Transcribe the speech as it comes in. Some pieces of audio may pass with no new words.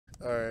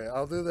All right,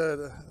 I'll do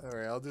that. All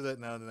right, I'll do that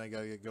now, and then I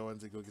gotta get going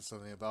to go get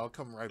something. But I'll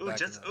come right back.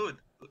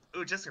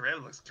 Jessica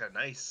Rabbit looks kind of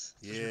nice.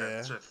 Especially with Yeah.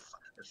 that sort of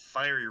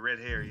fiery red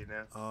hair, you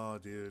know. Oh,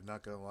 dude,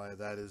 not gonna lie,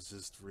 that is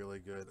just really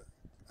good.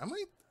 I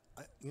might,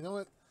 you know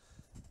what?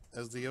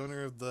 As the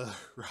owner of the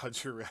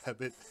Roger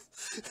Rabbit.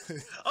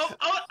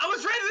 I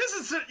was right.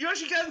 This is you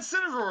actually got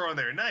Incineroar on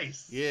there.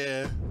 Nice.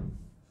 Yeah.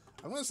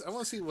 I want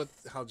to see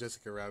how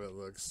Jessica Rabbit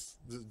looks.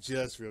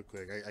 Just real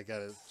quick, I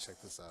gotta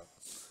check this out.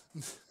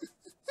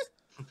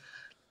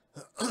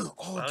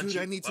 Oh, dude,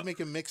 I need to make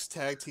a mixed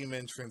tag team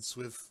entrance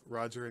with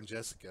Roger and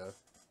Jessica.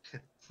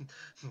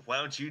 Why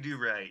don't you do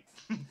right?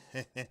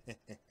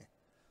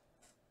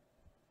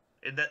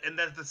 And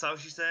that's the song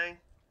she sang?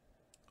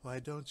 Why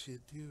don't you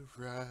do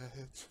right?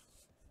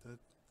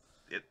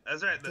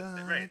 That's right.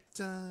 Right.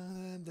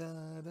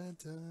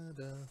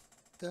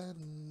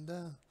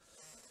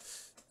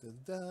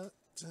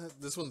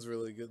 This one's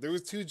really good. There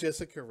was two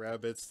Jessica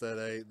Rabbits that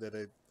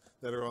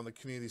are on the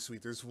community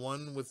suite. There's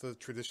one with a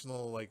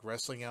traditional like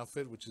wrestling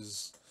outfit, which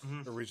is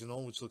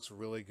original, which looks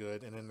really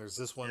good, and then there's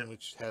this one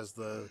which has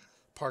the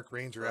park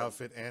ranger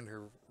outfit and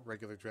her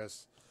regular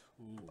dress.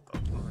 Ooh.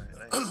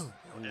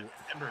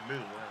 Ember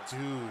Moon. Wow.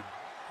 Dude,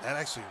 that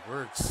actually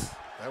works.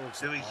 That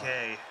works. Billy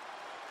Kay.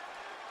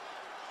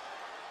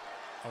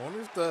 I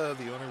wonder if the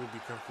owner would be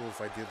comfortable if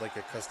I did like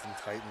a custom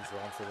Titan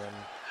drawn for them.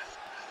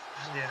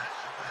 Yeah.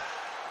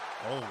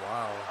 Oh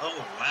wow.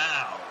 Oh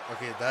wow.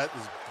 Okay, that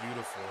is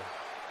beautiful.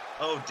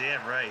 Oh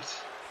damn right.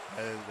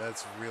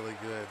 That's really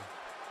good.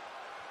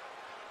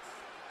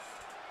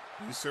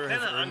 You sir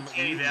have earned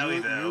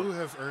you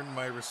have earned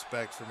my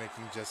respect for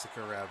making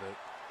Jessica Rabbit.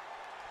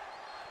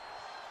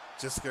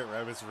 Jessica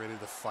Rabbit's ready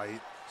to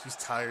fight. She's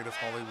tired of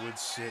Hollywood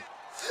shit.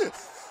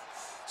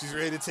 She's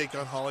ready to take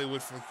on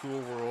Hollywood from Cool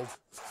World.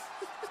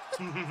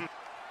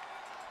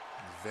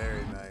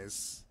 Very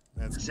nice.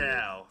 That's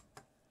Ciao.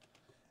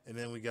 And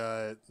then we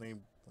got let me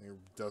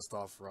dust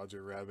off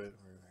Roger Rabbit.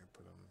 We're gonna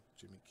put him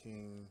Jimmy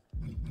King,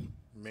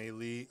 Mei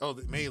Lee. Oh,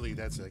 Mei Lee.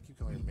 That's it. I keep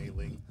calling her Mei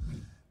Ling.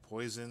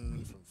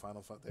 Poison from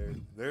Final Fight.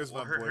 There's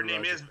my boy. Her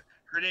name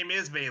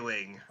is Mei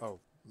Ling. Oh,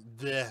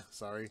 bleh,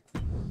 sorry.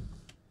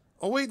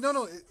 Oh wait,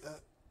 no.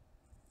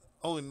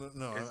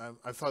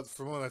 I thought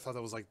for a moment I thought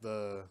that was like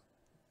the.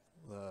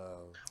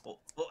 Well,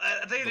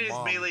 I think it is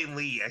Mei Ling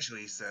Lee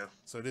actually. So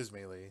it is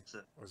Mei Lee,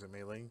 or is it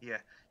Mei Ling?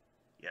 Yeah.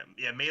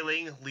 Mei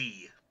Ling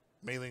Lee.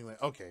 Mei Ling Lee.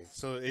 Okay,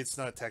 so it's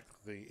not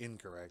technically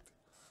incorrect.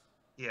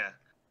 Yeah.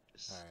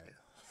 All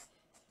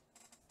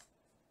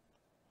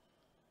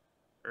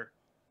right.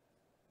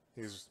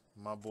 Here's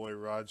my boy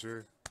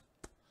Roger.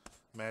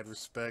 Mad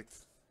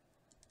respect.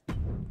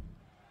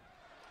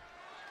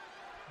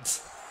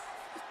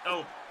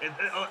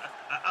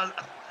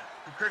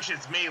 Correction,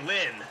 it's Mei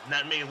Lin,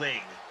 not Mei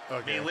Ling.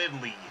 Okay. Mei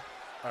Lin Lee.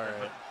 All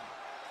right.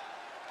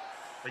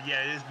 But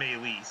yeah, it is Mei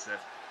Lee, so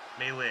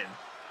Mei Lin.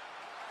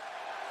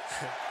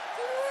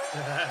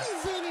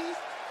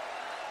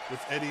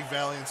 With Eddie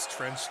Valiant's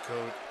trench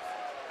coat.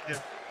 Yeah.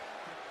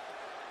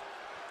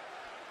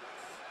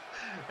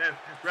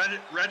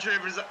 Roger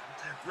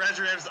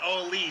Evans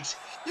all elite.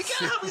 You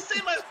can't help me say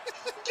my.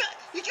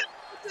 You can't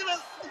say my.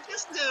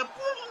 Just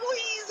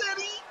please,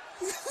 Eddie.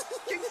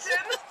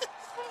 Kingston.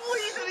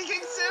 Please, Eddie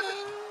Kingston.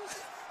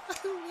 I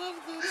love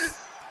this.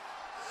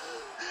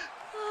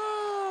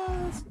 Oh,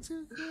 that's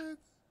too good.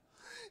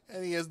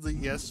 And he has the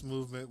yes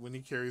movement when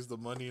he carries the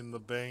money in the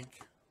bank.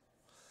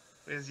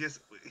 He has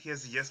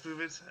the yes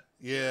movement?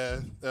 Yeah,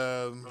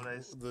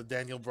 nice. The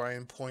Daniel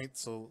Bryan point.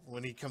 So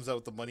when he comes out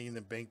with the money in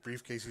the bank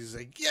briefcase, he's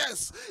like,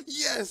 yes,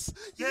 yes,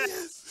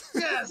 yes,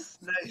 yes.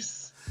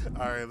 Nice.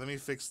 All right, let me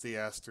fix the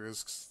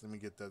asterisks. Let me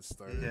get that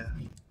started. Yeah.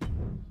 All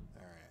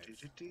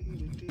right.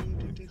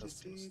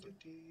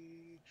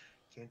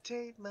 Can't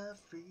take my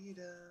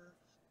freedom.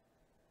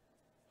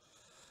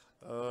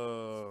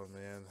 Oh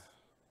man.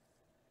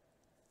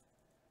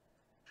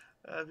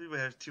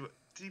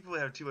 People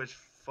have too much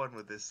fun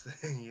with this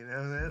thing, you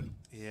know that?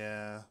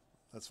 Yeah,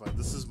 that's why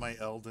this is my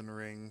Elden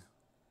Ring.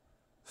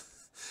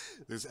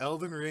 There's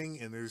Elden Ring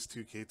and there's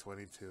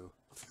 2K22.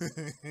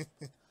 Alright,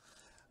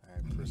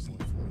 personal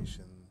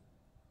information.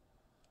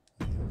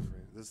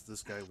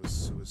 This guy was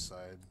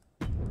suicide.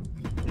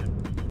 Yeah.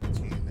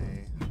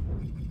 TNA.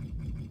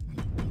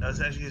 That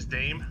was actually his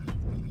name?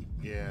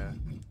 Yeah.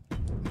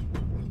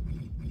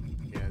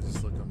 Yeah,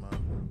 just look him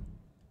up.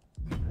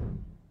 There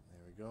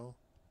we go.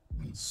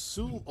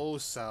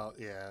 Suosao.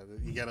 Yeah,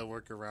 you gotta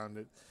work around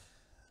it.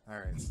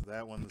 Alright, so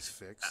that one is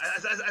fixed. I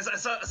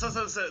saw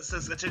something says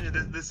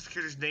this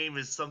character's name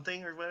is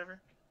something or whatever.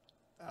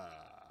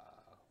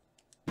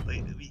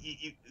 Like when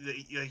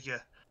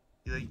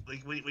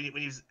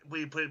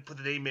you put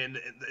the name in,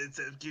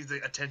 it gives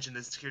the attention.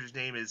 This character's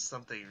name is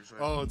something or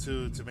something. Oh,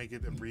 to make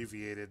it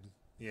abbreviated.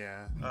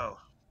 Yeah. Oh.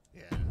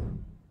 Yeah.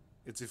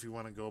 It's if you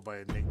want to go by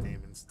a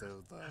nickname instead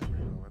of the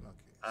regular one.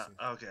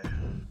 Okay. Okay.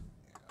 Yeah.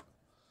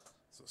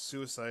 So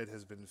suicide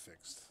has been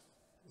fixed.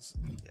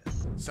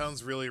 Yes.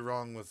 Sounds really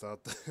wrong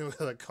without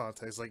the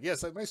context. Like,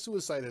 yes, my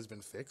suicide has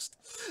been fixed.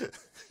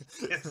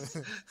 Yes.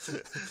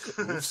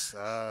 Oops.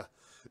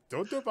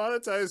 Don't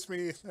demonetize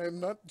me. I'm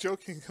not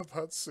joking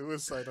about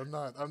suicide. I'm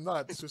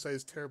not. Suicide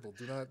is terrible.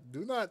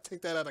 Do not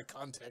take that out of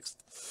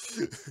context.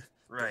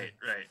 Right,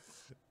 right.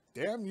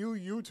 Damn you,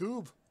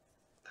 YouTube.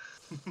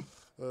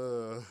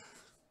 All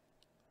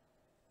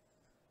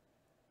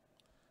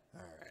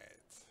right.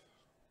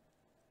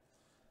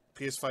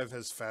 PS5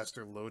 has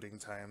faster loading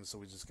times, so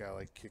we just gotta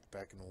like kick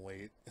back and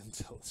wait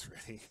until it's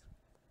ready.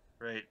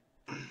 Right.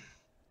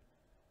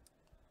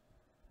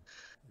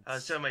 I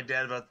was telling my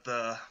dad about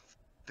the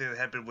thing that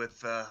happened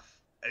with at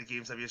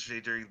GameStop yesterday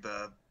during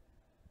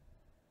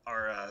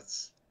our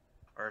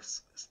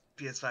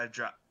PS5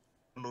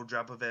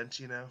 drop event.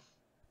 You know.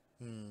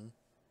 Hmm.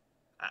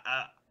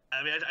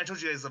 I mean, I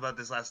told you guys about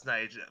this last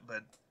night,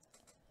 but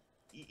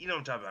you know what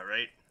I'm talking about,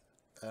 right?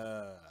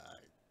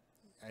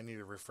 I need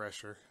a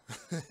refresher.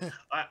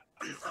 All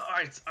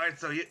right.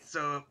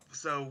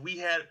 So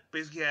we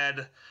basically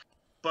had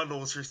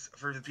bundles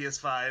for the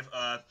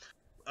PS5.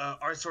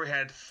 Our store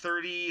had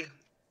 30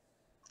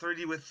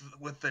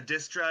 with the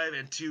disc drive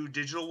and 2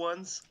 digital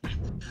ones.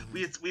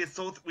 We had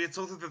sold through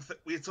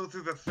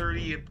the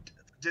 30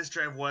 disc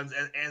drive ones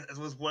as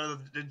well as one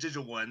of the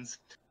digital ones.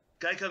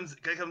 Guy comes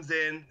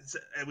in,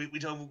 and we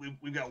tell him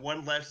we've got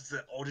one left. It's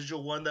the all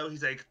digital one though.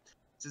 He's like,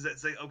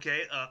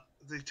 okay.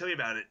 Tell me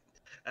about it.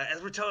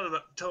 As we're telling him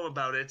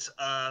about it,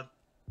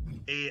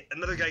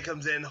 another guy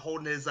comes in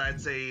holding his, I'd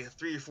say,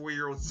 3 or 4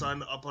 year old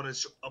son up on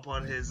his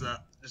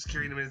just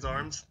carrying him in his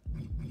arms.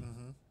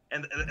 Mm-hmm.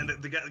 And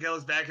the guy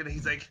looks back and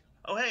he's like,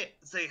 oh hey,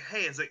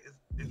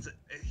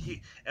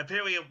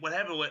 apparently what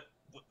happened. What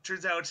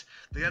turns out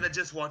the guy that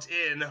just walked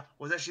in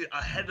was actually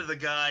ahead of the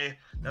guy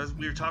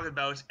we were talking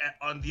about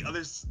on the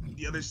other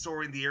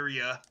store in the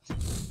area,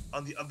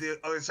 on the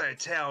other side of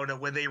town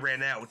when they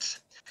ran out.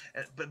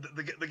 But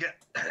the guy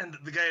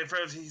in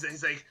front of him,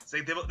 he's like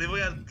they've only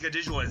got a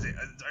digital one.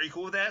 Are you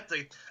cool with that?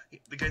 Like,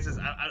 the guy says,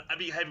 I'd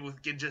be happy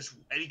with getting just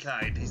any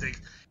kind. He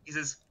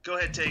says, go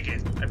ahead, take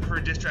it. I prefer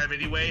disc drive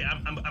anyway.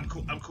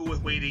 I'm cool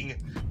with waiting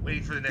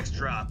for the next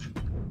drop.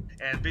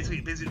 And basically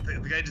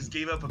the guy just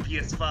gave up a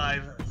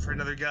PS5 for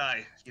another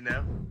guy. You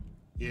know?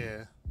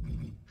 Yeah.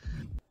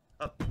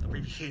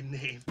 Abbreviated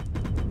name.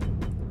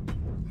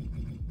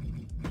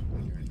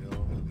 There we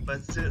go.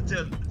 But still,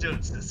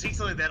 seeing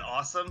something that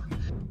awesome,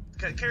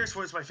 carries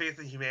towards my faith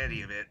in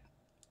humanity a bit.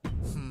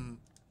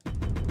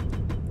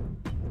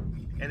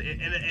 And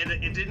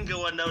it didn't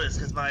go unnoticed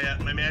because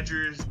my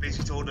manager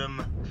basically told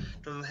him,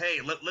 hey,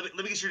 let me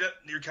get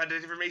your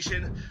contact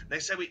information.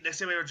 Next time we have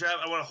a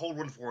job, I want to hold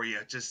one for you,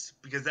 just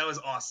because that was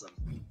awesome.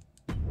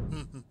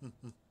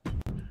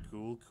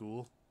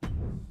 Cool.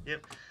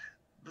 Yep.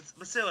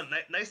 But still,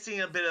 nice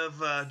seeing a bit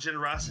of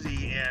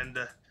generosity and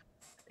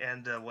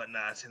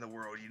whatnot in the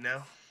world, you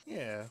know.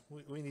 Yeah,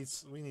 we need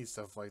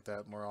stuff like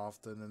that more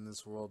often in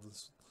this world.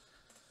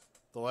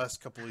 The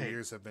last couple of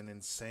years have been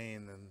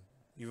insane, and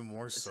even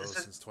more so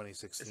since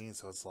 2016.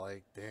 So it's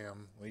like,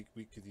 damn, we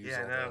could use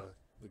all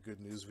the good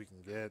news we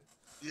can get.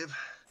 Yep.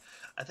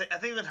 I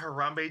think that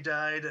Harambe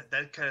died.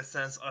 That kind of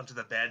sent us onto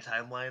the bad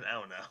timeline. I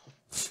don't know.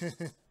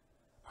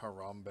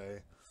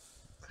 Harambe.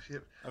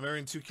 Yep. I remember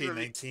in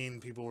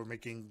 2K19, people were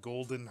making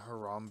golden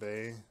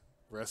Harambe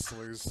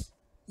wrestlers.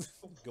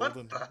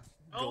 golden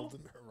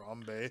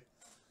Harambe.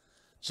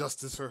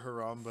 Justice for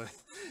Harambe.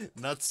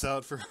 Nuts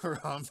out for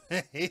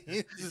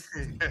Harambe.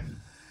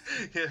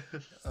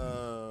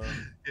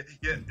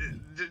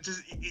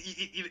 Just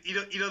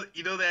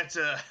you know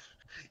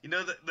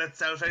that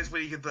sound effects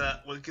when you get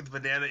the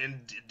banana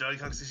in Donkey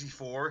Kong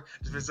 64.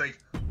 It's like,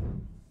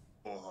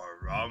 oh,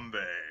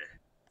 Harambe.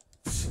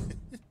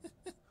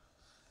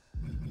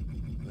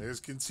 There's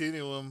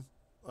Continuum.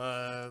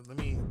 Let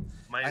me.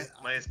 Minus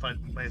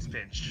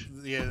pinch.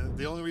 Yeah,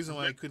 the only reason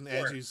why I couldn't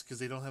add you is because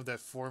they don't have that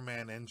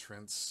 4-man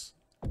entrance.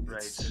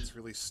 Right. It's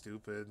really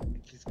stupid.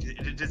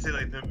 It did say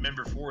like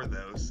member 4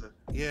 though. So.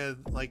 Yeah,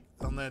 like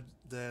on that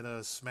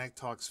Smack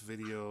Talks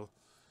video,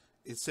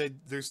 it said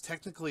there's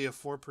technically a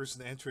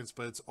 4-person entrance,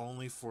 but it's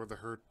only for the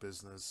Hurt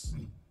Business,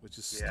 which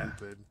is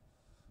stupid.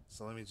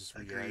 So let me just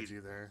re-add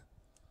you there.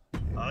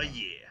 Oh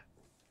yeah.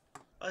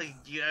 Oh,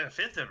 you got a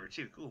 5th member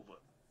too. Cool.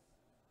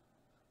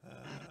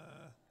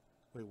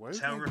 Wait, why?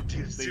 Tower of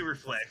Super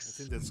Flex. I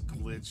think that's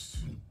glitched.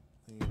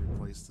 I need to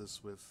replace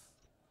this with.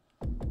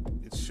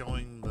 It's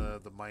showing the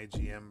My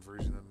GM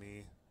version of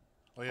me.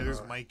 Oh yeah,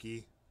 there's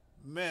Mikey.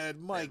 Mad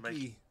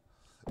Mikey.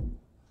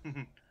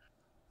 Alright,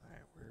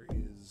 where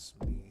is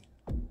me?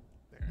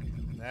 There I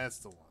am. That's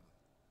the one.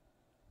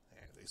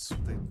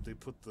 There, they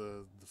put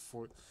the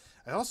 4.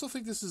 I also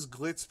think this is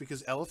glitched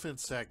because Elephant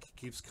Sack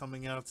keeps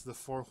coming out to the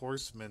 4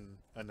 Horsemen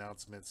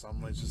announcement. So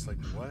I'm just like,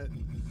 what?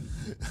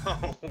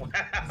 Oh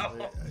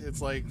wow!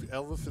 It's like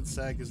Elephant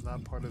Sack is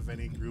not part of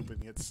any group,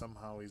 and yet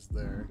somehow he's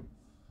there.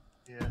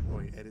 Yeah. Oh,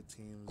 wait, edit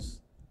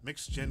teams,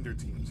 mixed gender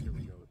teams. Here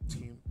we go.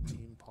 Team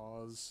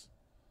pause.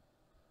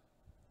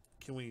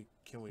 Can we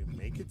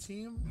make a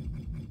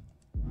team?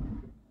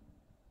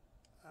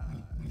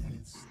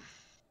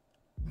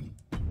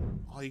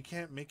 Oh, you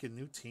can't make a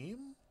new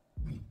team?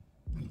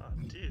 Oh,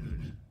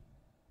 dude.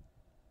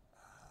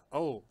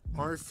 Oh,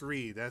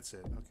 R3. That's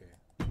it. Okay.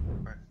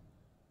 Right.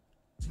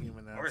 Team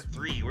announcement.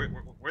 R3.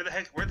 Where the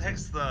heck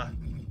is the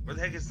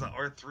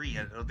R3?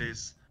 I know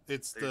there's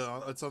It's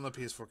on the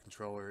PS4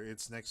 controller.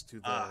 It's next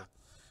to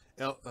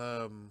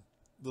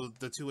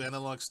the two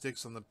analog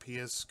sticks on the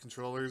PS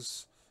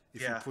controllers.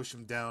 If you push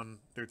them down,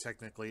 they're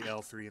technically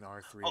L3 and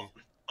R3.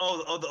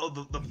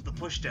 The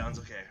push downs.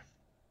 Okay.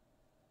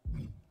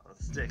 Oh,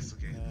 the sticks.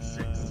 Okay. The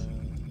sticks.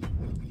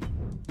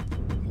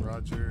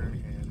 Roger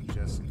and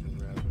Jessica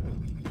Rabbit.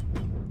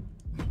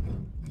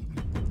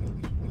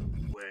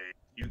 Wait,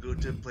 you go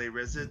to play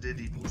Resident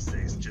Evil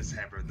 6, just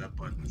hammer the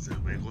buttons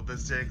and wiggle the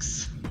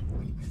sticks.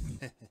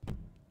 Have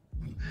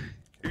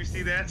you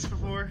seen that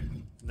before?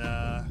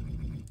 Nah.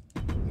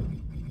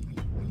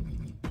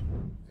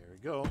 There we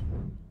go.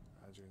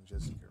 Roger and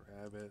Jessica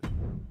Rabbit.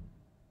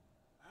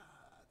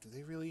 Do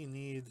they really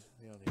need...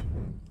 They don't need a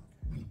name.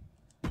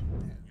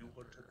 Okay. You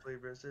want to play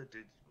Resident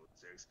Evil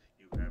 6,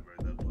 you hammer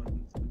the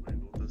buttons and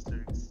wiggle the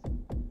sticks.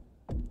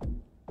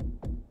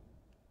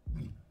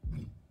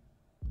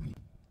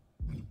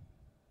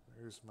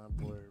 Where's my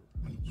boy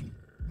Roger?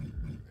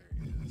 There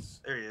he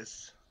is. There he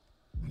is.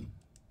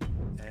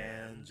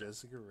 And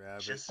Jessica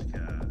Rabbit.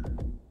 Jessica.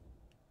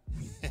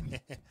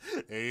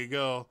 There you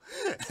go.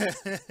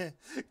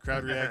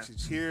 Crowd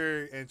reactions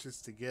here.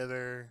 Entrance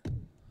together.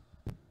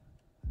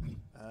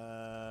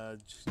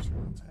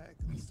 Triple tag.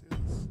 Let's do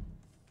this.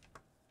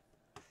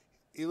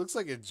 He looks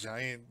like a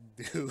giant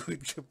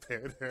dude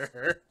compared to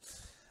her.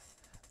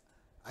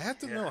 I have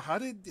to know how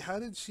did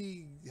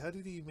he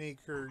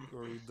make her,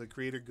 or the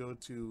creator go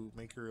to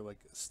make her like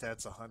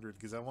stats 100?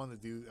 Because I want to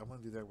do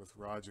that with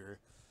Roger.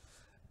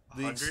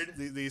 100?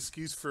 The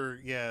excuse for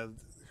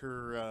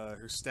her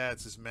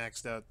stats is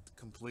maxed out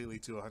completely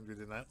to 100,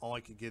 and all I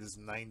could get is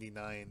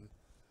 99.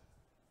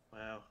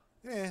 Wow.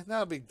 Yeah,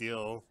 not a big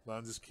deal, but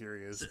I'm just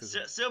curious.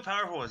 Still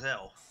powerful as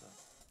hell.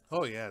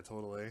 Oh yeah,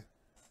 totally.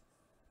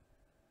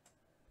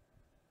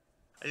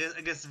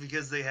 I guess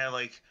because they have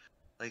like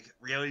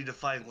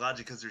reality-defying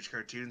logic because they're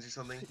cartoons or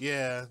something.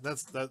 Yeah,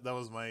 that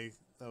was my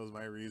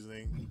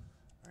reasoning.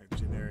 All right,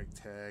 generic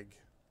tag.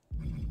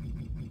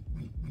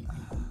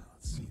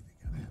 Let's see,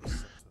 they gotta have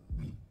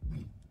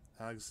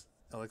something.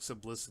 Alexa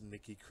Bliss and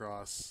Nikki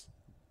Cross.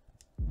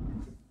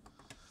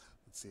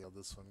 Let's see how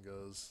this one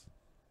goes.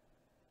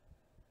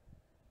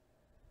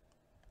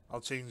 I'll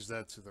change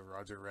that to the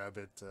Roger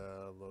Rabbit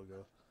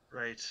logo.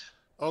 Right.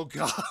 Oh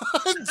God,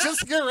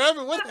 Jessica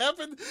Rabbit, what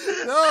happened?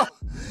 No,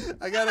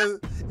 I gotta.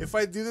 If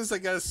I do this, I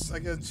gotta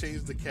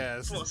change the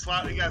cast. You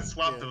gotta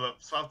swap them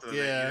up. Swap them.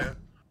 Yeah.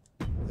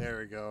 Up, There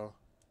we go.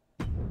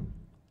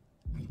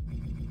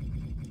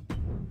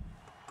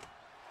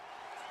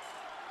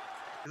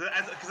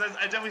 Because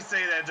I definitely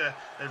say that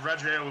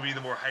Roger Rabbit will be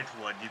the more hyped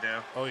one, you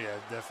know. Oh yeah,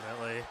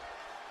 definitely.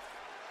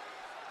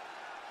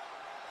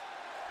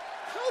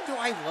 How do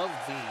I love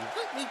thee?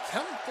 Let me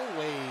count the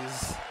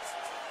ways.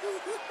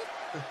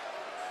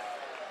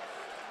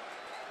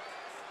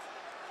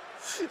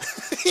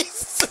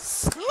 He's just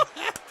so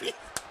happy.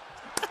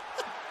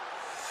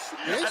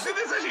 I think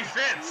this actually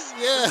fits.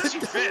 Yeah, this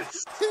actually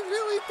fits. It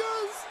really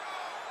does.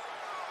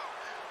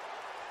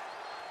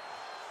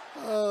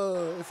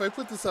 If I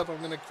put this up,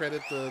 I'm gonna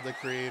credit the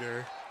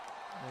creator.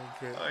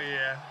 Okay. Oh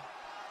yeah.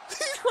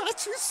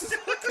 Roger's just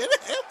looking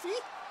happy.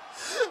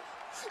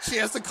 She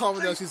has to calm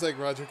it down. She's like,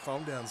 Roger,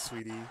 calm down,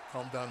 sweetie.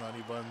 Calm down,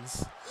 honey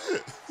buns.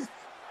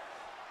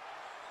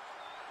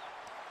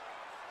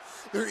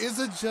 There is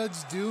a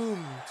Judge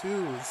Doom,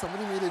 too.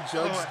 Somebody made a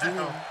Judge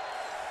Doom.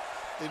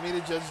 They made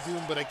a Judge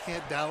Doom, but I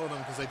can't download them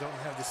because I don't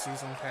have the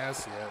season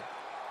pass yet.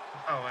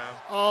 Oh, wow.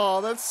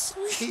 Oh, that's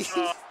sweet.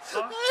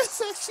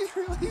 That's actually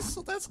really...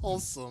 That's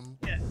wholesome.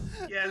 Yeah,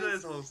 that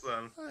is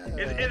wholesome.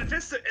 It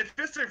fits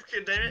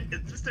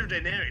their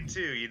dynamic,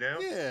 too, you know?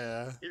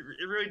 Yeah.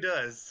 It really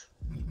does.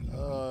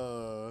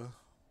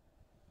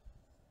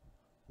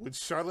 Would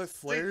Charlotte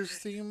Flair's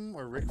theme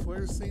or Ric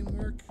Flair's theme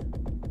work?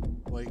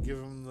 Like, give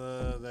him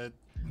that...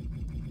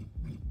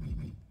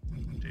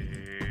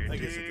 I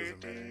guess it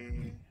doesn't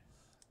matter.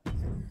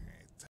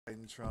 Alright,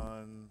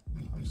 Titantron,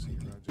 obviously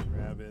Roger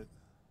Rabbit.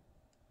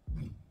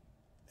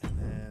 And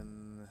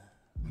then...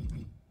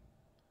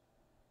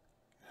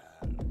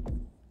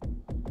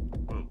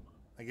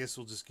 I guess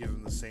we'll just give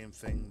him the same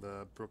thing,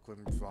 the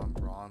Brooklyn Von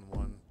Braun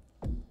one.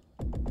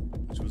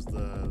 Which was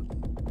the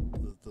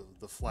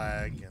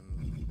flag and...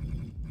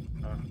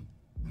 where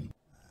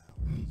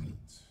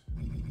is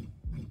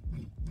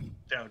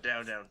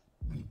it? Down.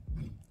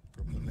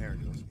 Brooklyn, there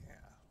it goes,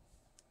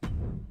 yeah.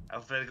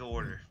 Alphabetical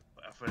order.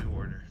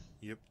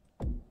 Yep.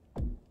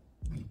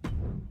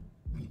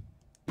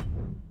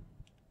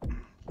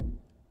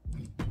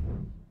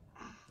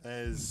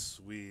 That is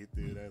sweet,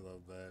 dude. I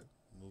love that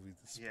movie.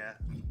 Yeah.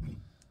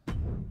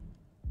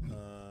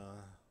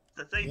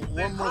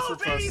 One more for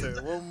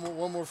posterity.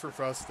 One more for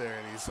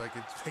posterity, so I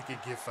could make a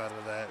gif out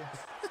of that.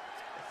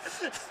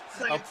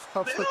 I'll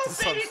put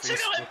this on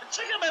Facebook.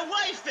 Check out my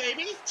wife,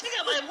 baby. Check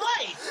out my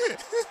wife.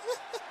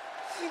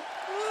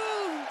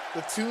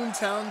 The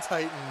Toontown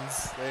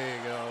Titans. There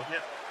you go.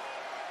 Yep.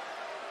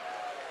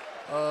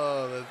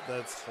 Oh,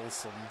 that's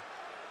wholesome.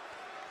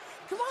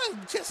 Come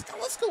on, Jessica,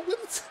 let's go win the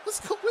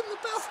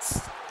belts.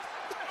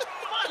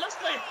 Come on, let's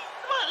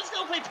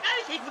go play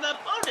patty cake with our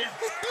opponent.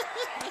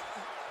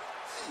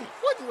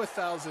 1 to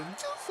 1,000.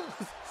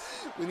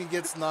 When he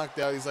gets knocked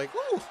out, he's like,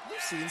 "Oh,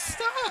 you've seen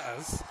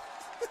stars."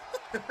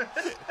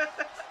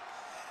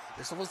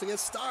 You're supposed to get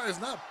stars,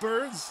 not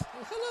birds.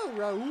 Oh, hello,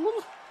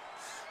 Raul.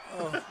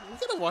 Oh, we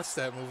gotta watch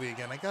that movie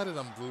again. I got it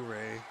on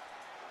Blu-ray.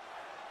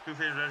 Who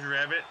Framed Roger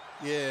Rabbit?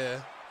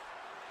 Yeah.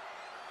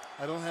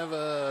 I don't have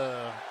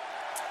a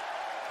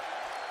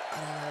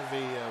what do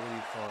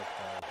you call it?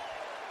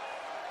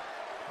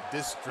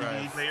 Disc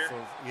drive. DVD player?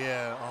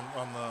 Yeah,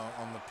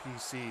 on the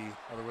PC.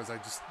 Otherwise, I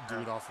just do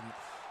it off.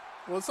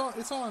 Well,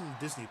 it's on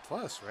Disney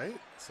Plus, right?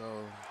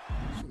 So.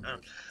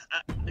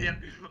 Yeah,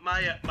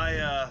 my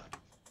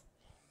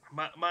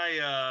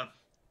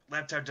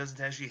laptop doesn't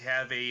actually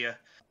have a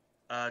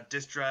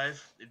disk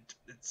drive. It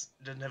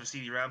doesn't have a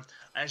CD-ROM.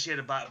 I actually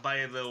had to buy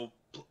a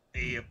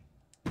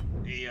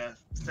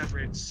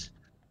separate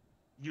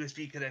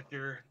USB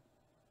connector,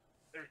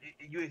 or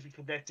USB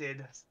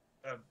connected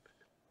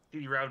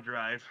CD-ROM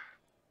drive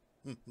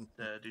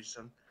to do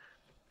some.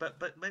 But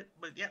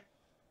yeah,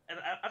 and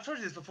I've told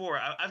you this before.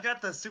 I've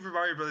got the Super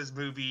Mario Brothers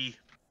movie,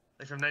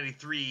 like from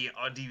 '93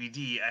 on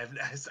DVD.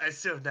 I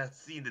still have not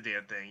seen the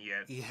damn thing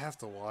yet. You have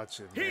to watch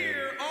it, man.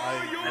 Here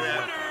are your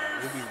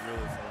winners. It'd be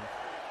really fun.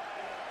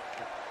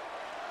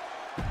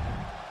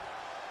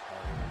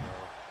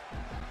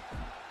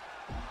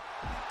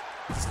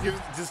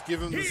 Just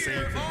give him the same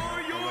Here thing.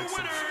 are your Alexa.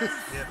 winners.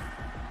 Yeah.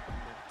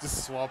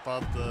 Just swap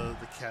out the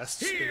cast.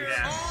 Here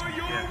Yes. are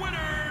your Yeah.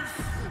 winners.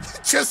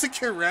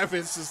 Jessica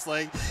Rabbit's just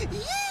like,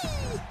 yee!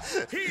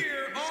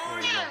 Here are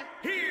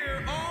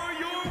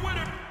your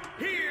winners.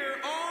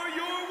 Here are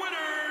your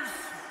winners.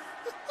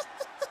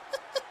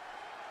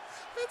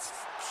 That's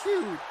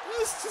cute.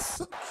 That's just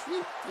so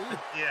cute, dude.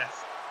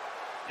 Yes.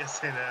 Yes,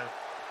 I know.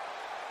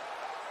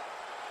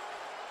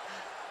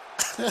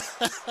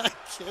 I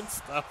can't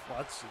stop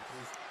watching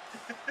this.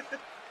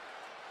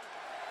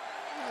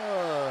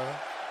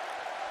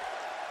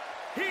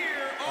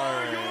 Here are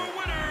Alright. your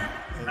winners.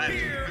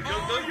 Here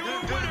are your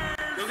winners.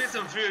 Go get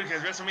some food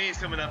because WrestleMania is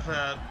coming up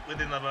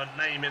within about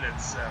 90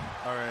 minutes. So.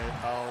 All right,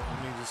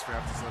 let me just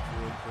wrap this up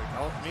real quick.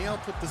 I'll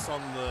put this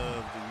on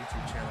the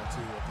YouTube channel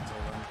too up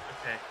until then.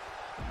 Okay.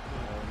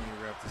 Let me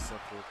wrap this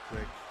up real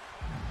quick.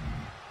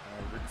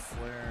 Ric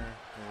Flair,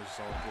 there's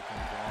all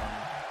Brooklyn Braun.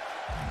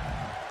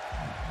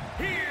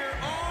 Here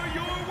are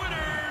your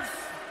winners.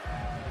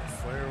 Ric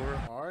Flair,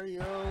 where are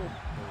you?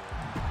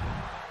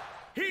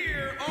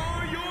 Here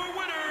are your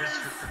winners.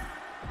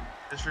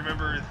 Just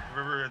remember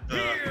the.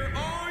 Here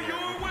are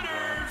your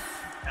winners.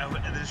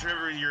 Just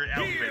remember your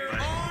alphabet, Here bud.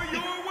 are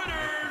your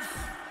winners.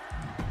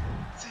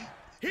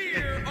 Here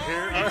Here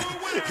are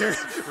your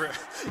winners.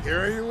 here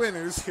are your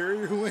winners. Here are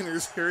your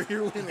winners. Here are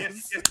your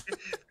winners.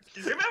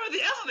 Remember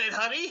the alphabet,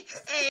 honey.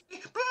 A,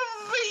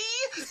 B,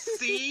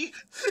 C,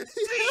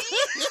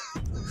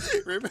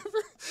 D. Remember?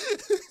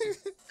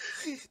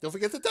 Don't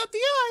forget to dot the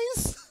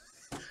I's.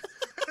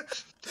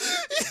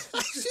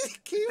 I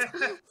should keep.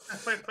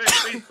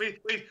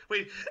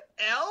 Wait.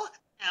 L,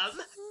 M,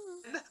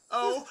 N,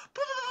 O,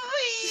 B.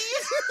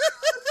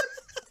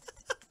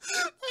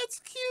 That's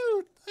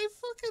cute. I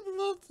fucking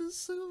love this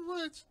so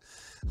much.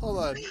 Hold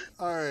on.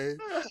 Alright.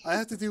 I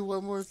have to do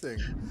one more thing.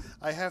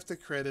 I have to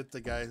credit the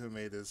guy who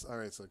made this.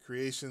 Alright, so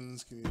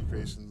creations, community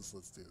creations.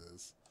 Let's do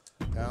this.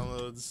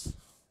 Downloads.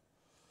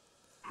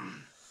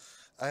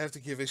 I have to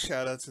give a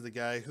shout out to the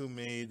guy who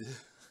made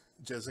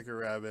Jessica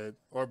Rabbit.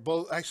 Or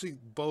both, actually,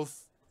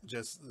 both.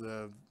 Just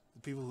the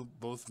people who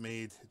both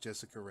made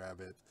Jessica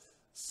Rabbit.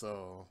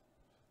 So,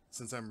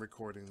 since I'm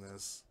recording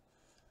this,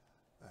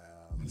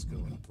 let's go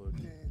and upload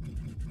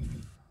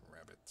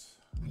Rabbit.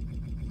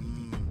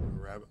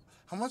 Rabbit.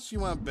 How much do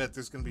you want to bet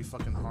there's going to be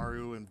fucking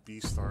Haru and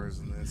B-Stars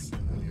in this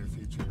in the near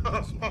future?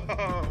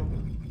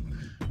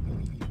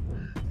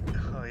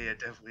 Oh yeah,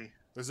 definitely.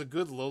 There's a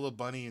good Lola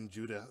Bunny and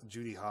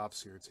Judy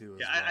Hopps here too.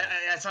 Yeah,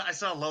 as well. I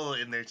saw Lola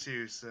in there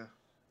too. So. All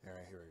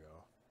right, here we go.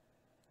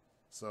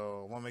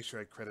 So I want to make sure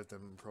I credit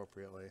them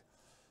appropriately.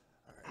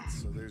 All right,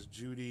 so there's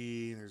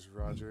Judy, there's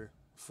Roger.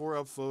 4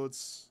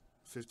 upvotes,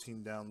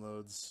 15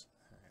 downloads.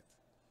 All right,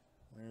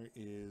 where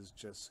is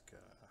Jessica?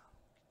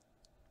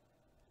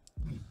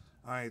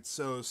 All right,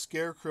 so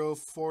Scarecrow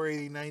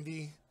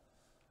 48090.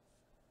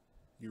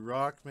 You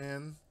rock,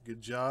 man.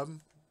 Good job.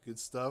 Good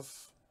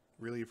stuff.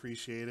 Really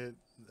appreciate it.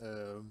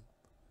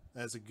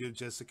 That's a good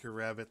Jessica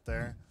Rabbit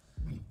there.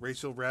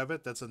 Rachel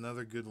Rabbit, that's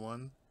another good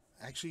one.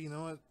 Actually, you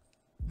know what?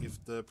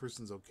 If the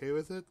person's okay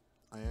with it,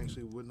 I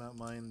actually would not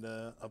mind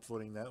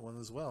upvoting that one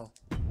as well.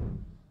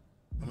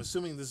 I'm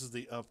assuming this is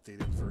the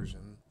updated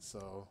version,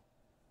 so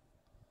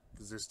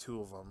because there's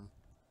 2 of them,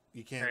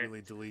 you can't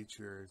really delete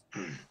your.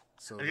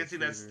 So I guess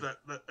that's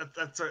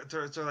sort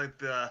of like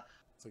the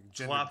it's like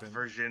swap bent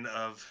version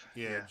of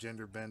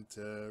gender bent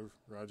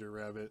Roger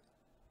Rabbit.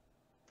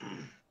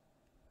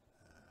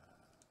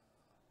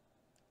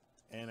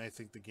 And I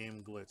think the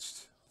game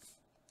glitched.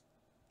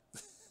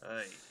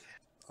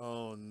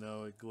 Oh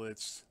no, it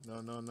glitched. No,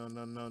 no, no,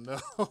 no, no,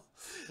 no.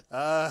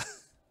 Uh,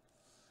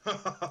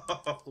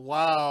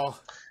 wow.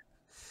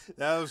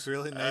 That was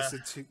really nice.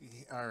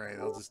 All right,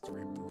 I'll just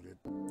reboot it.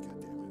 God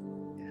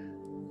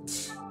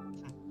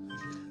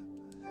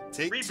damn it.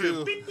 Take Reboot.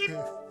 two. Beep, beep.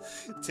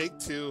 Take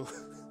two.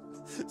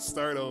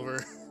 Start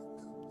over.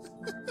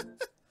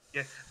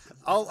 Yeah.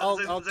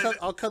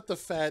 I'll cut the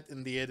fat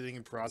in the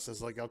editing process.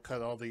 Like I'll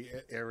cut all the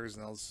errors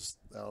and I'll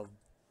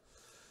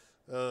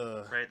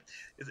Right.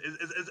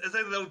 It's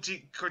like the old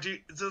cartoon.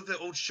 It's like the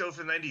old show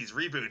from the '90s.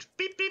 Reboot.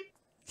 Beep beep.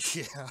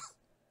 yeah.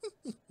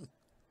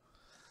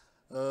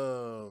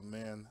 Oh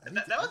man,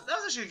 That was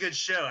actually a good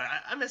show.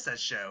 I miss that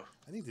show.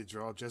 I need to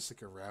draw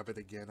Jessica Rabbit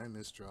again. I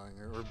miss drawing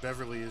her. Or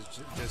Beverly is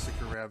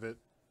Jessica Rabbit.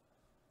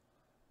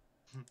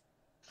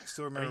 I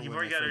still remember You've when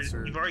already I got her. first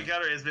heard You've already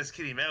got her as Miss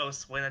Kitty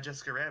Mouse. Why not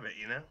Jessica Rabbit?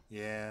 You know.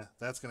 Yeah,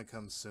 that's gonna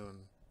come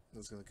soon.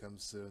 That's gonna come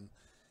soon.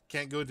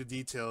 Can't go into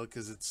detail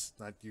because it's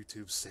not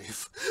YouTube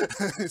safe.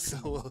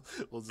 So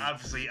we'll just,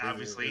 Obviously.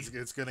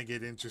 it's gonna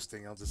get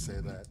interesting. I'll just say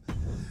that.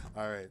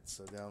 All right,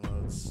 so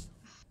downloads.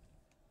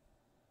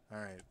 All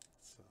right,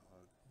 so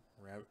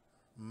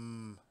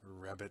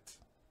rabbit.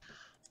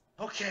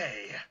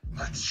 Okay,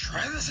 let's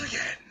try this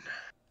again.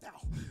 Now,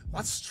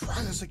 let's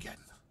try this again.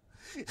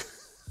 Rabbit.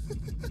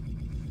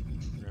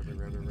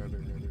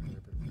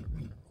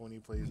 When he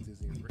plays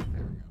Disney, there we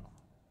go.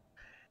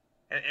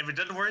 And if it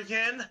doesn't work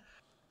again,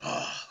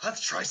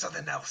 let's try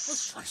something else.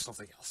 Let's try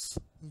something else.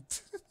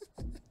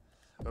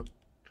 Oh, there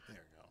we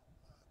go.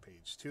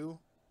 Page 2.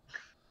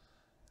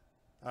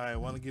 I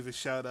want to give a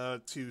shout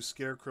out to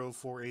Scarecrow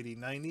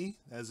 48090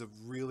 as a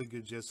really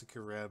good Jessica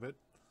Rabbit.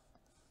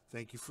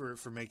 Thank you for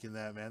making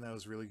that, man. That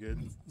was really good.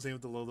 Same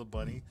with the Lola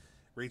Bunny.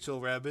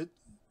 Rachel Rabbit,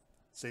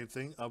 same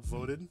thing,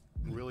 upvoted.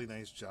 Really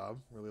nice job.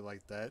 Really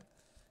like that.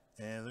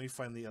 And let me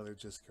find the other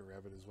Jessica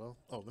Rabbit as well.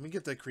 Oh, let me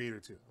get that creator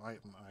too. I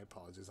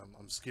apologize.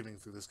 I'm skimming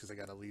through this because I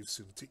gotta leave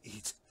soon to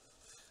eat.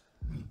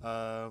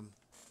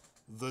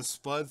 The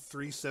Spud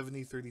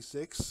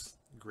 37036.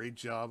 Great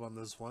job on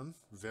this one.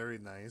 Very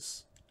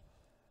nice.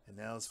 And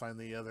now let's find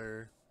the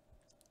other.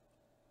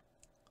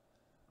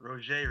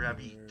 Roger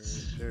Rabbit.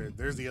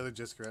 There's the other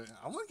Jessica Rabbit.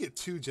 I want to get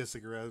 2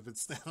 Jessica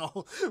Rabbits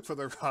now for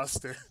the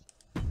roster.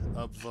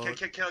 Upvote.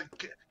 Kind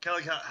of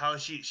like how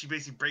she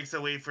basically breaks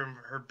away from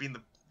her being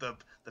the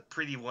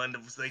pretty one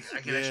that was like I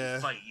can actually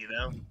fight, you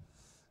know.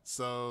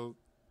 So,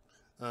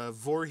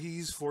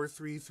 Voorhees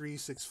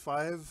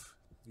 43365,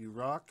 you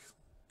rock.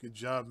 Good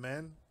job,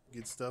 man.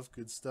 Good stuff.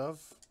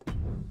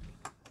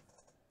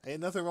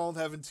 Ain't nothing wrong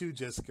with having 2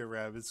 Jessica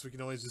Rabbits. We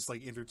can always just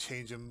like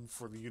interchange them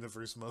for the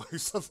universe mode or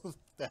something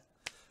like that.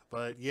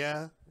 But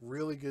yeah,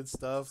 really good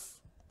stuff.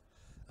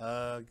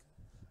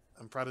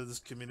 I'm proud of this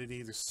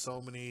community. There's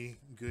so many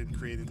good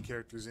created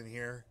characters in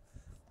here.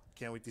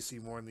 Can't wait to see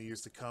more in the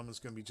years to come. It's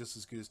going to be just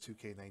as good as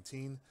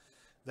 2K19.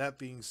 That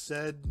being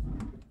said,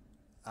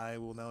 I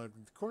will now end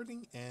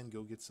recording and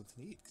go get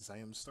something to eat because I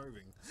am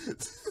starving.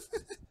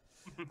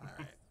 All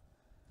right.